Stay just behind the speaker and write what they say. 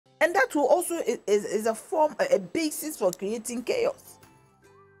And that will also is a form, a basis for creating chaos.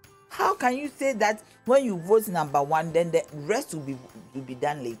 How can you say that when you vote number 1, then the rest will be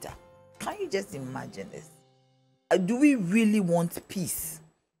done later? Can you just imagine this? Do we really want peace?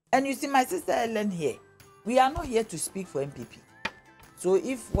 And you see, my sister Ellen here, we are not here to speak for MPP. So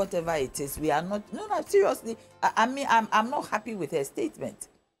if whatever it is, we are not. No, seriously. I mean, I'm not happy with her statement.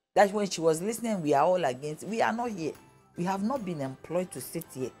 That when she was listening, we are all against. We are not here. We have not been employed to sit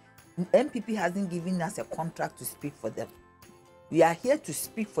here. MPP hasn't given us a contract to speak for them. We are here to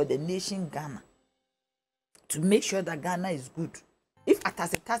speak for the nation Ghana, to make sure that Ghana is good. If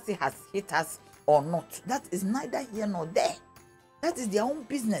Atasetase has hit us or not, that is neither here nor there. That is their own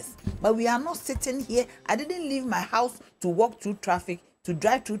business. But we are not sitting here. I didn't leave my house to walk through traffic, to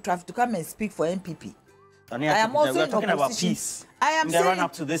drive through traffic, to come and speak for MPP. I am also talking about peace. I am saying, run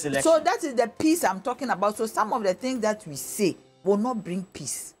up to this election. So that is the peace I'm talking about. So some of the things that we say will not bring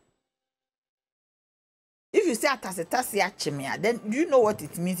peace. If you say Atasetase Achimea, then do you know what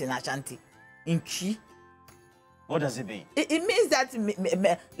it means in Ashanti? In Chi? What does it mean? It means that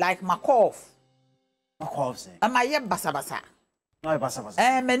like Makov. Makov say. Amaye basa basa. No, basa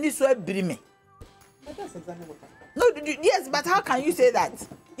basa. Many so brime. But that's exactly what No, yes, but how can you say that?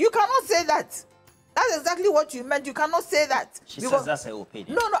 You cannot say that. That's exactly what you meant. You cannot say that. She says that's her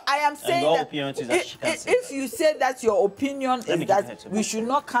opinion. No, I am saying your that opinion is that she can't say if you say that your opinion is that we me. should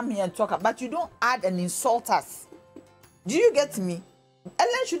not come here and talk, but you don't add and insult us. Do you get me?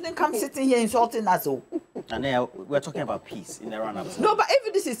 Ellen shouldn't come sitting here insulting us. Oh. And we're talking about peace in the run-up. No, but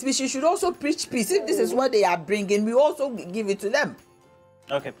if this is peace, she should also preach peace. If this is what they are bringing, we also give it to them.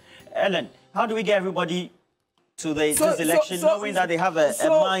 Okay. Ellen, how do we get everybody to this election, knowing that they have a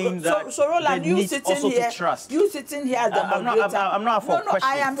mind that Roland, they need also to trust? You sitting here as the moderator. I'm not for question.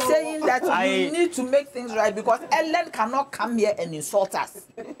 I am saying that you need to make things right because Ellen cannot come here and insult us.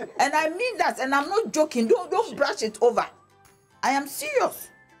 And I mean that, and I'm not joking. Don't brush it over. I am serious.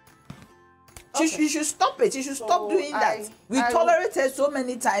 Okay. She should stop it. She should stop doing that. We tolerate her so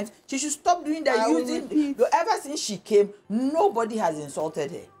many times. She should stop doing that. Ever since she came, nobody has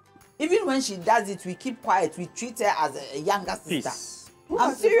insulted her. Even when she does it, we keep quiet. We treat her as a younger sister. Peace.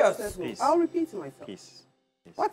 I'm serious. Peace. I'll repeat to myself. Peace. What